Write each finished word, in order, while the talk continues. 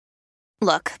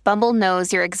Look, Bumble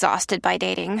knows you're exhausted by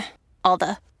dating. All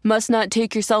the, must not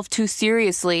take yourself too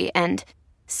seriously, and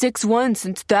 6'1"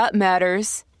 since that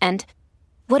matters, and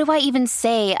what do I even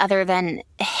say other than,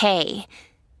 hey?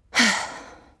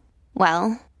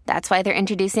 Well, that's why they're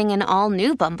introducing an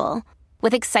all-new Bumble,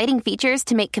 with exciting features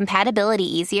to make compatibility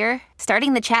easier,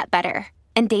 starting the chat better,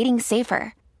 and dating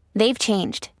safer. They've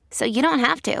changed, so you don't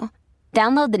have to.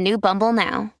 Download the new Bumble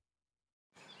now.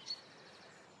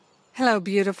 Hello,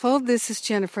 beautiful. This is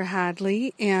Jennifer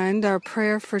Hadley, and our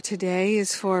prayer for today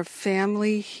is for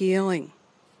family healing.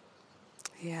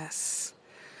 Yes.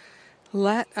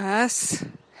 Let us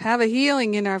have a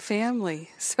healing in our family.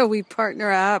 So we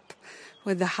partner up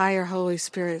with the higher Holy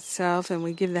Spirit self, and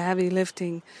we give the heavy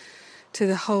lifting to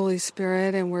the Holy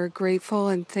Spirit, and we're grateful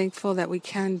and thankful that we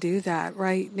can do that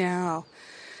right now.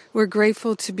 We're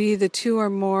grateful to be the two or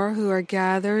more who are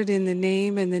gathered in the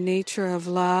name and the nature of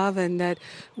love, and that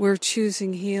we're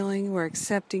choosing healing, we're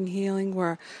accepting healing,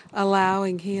 we're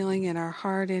allowing healing in our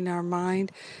heart, in our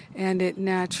mind, and it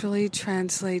naturally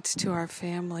translates to our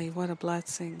family. What a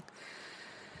blessing.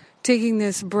 Taking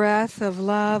this breath of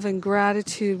love and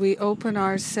gratitude, we open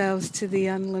ourselves to the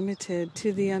unlimited,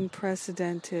 to the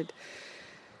unprecedented,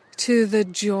 to the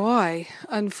joy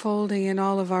unfolding in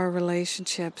all of our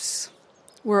relationships.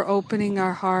 We're opening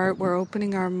our heart, we're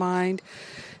opening our mind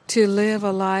to live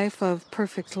a life of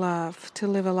perfect love, to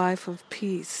live a life of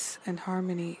peace and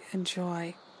harmony and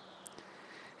joy.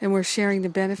 And we're sharing the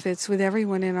benefits with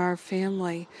everyone in our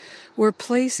family. We're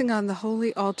placing on the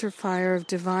holy altar fire of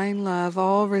divine love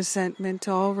all resentment,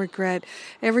 all regret,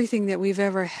 everything that we've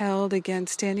ever held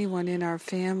against anyone in our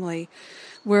family.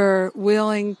 We're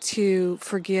willing to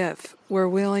forgive. We're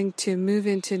willing to move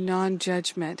into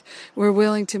non-judgment. We're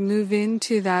willing to move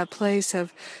into that place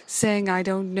of saying, I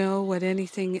don't know what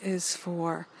anything is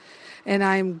for. And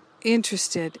I'm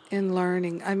interested in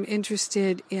learning. I'm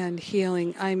interested in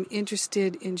healing. I'm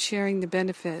interested in sharing the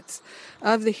benefits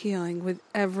of the healing with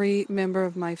every member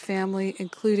of my family,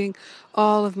 including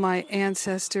all of my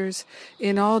ancestors.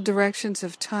 In all directions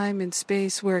of time and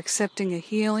space, we're accepting a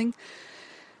healing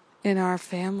in our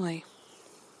family.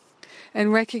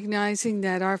 And recognizing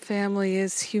that our family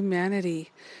is humanity,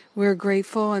 we're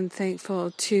grateful and thankful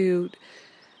to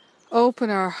open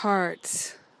our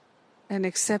hearts and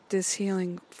accept this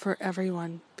healing for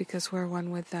everyone, because we're one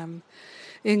with them.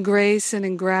 In grace and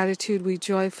in gratitude, we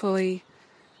joyfully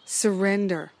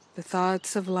surrender the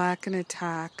thoughts of lack and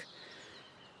attack,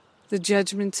 the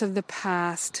judgments of the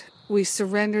past. We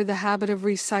surrender the habit of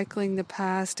recycling the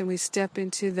past, and we step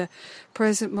into the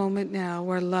present moment now,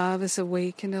 where love is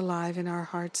awake and alive in our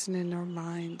hearts and in our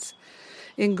minds.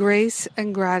 In grace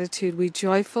and gratitude, we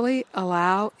joyfully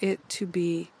allow it to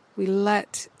be. We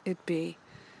let it be.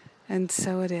 And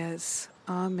so it is.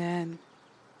 Amen.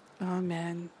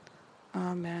 Amen.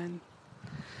 Amen.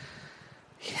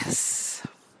 Yes.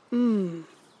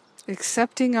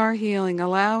 Accepting our healing,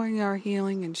 allowing our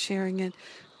healing, and sharing it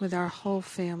with our whole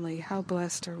family. How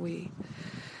blessed are we?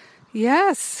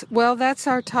 Yes. Well, that's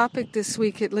our topic this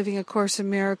week at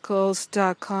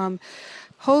LivingACourseInMiracles.com.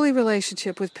 Holy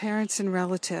relationship with parents and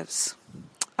relatives.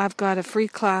 I've got a free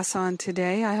class on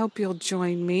today. I hope you'll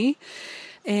join me.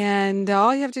 And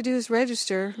all you have to do is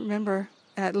register, remember,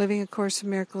 at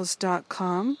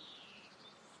LivingACourseInMiracles.com.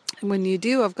 And when you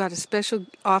do, I've got a special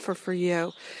offer for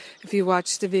you if you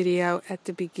watch the video at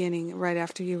the beginning, right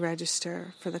after you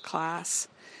register for the class.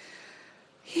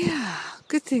 Yeah,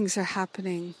 good things are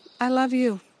happening. I love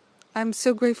you. I'm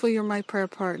so grateful you're my prayer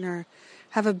partner.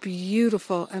 Have a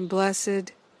beautiful and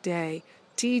blessed day.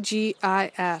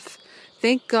 TGIF.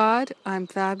 Thank God I'm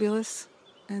fabulous,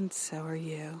 and so are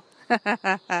you.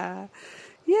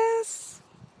 Yes.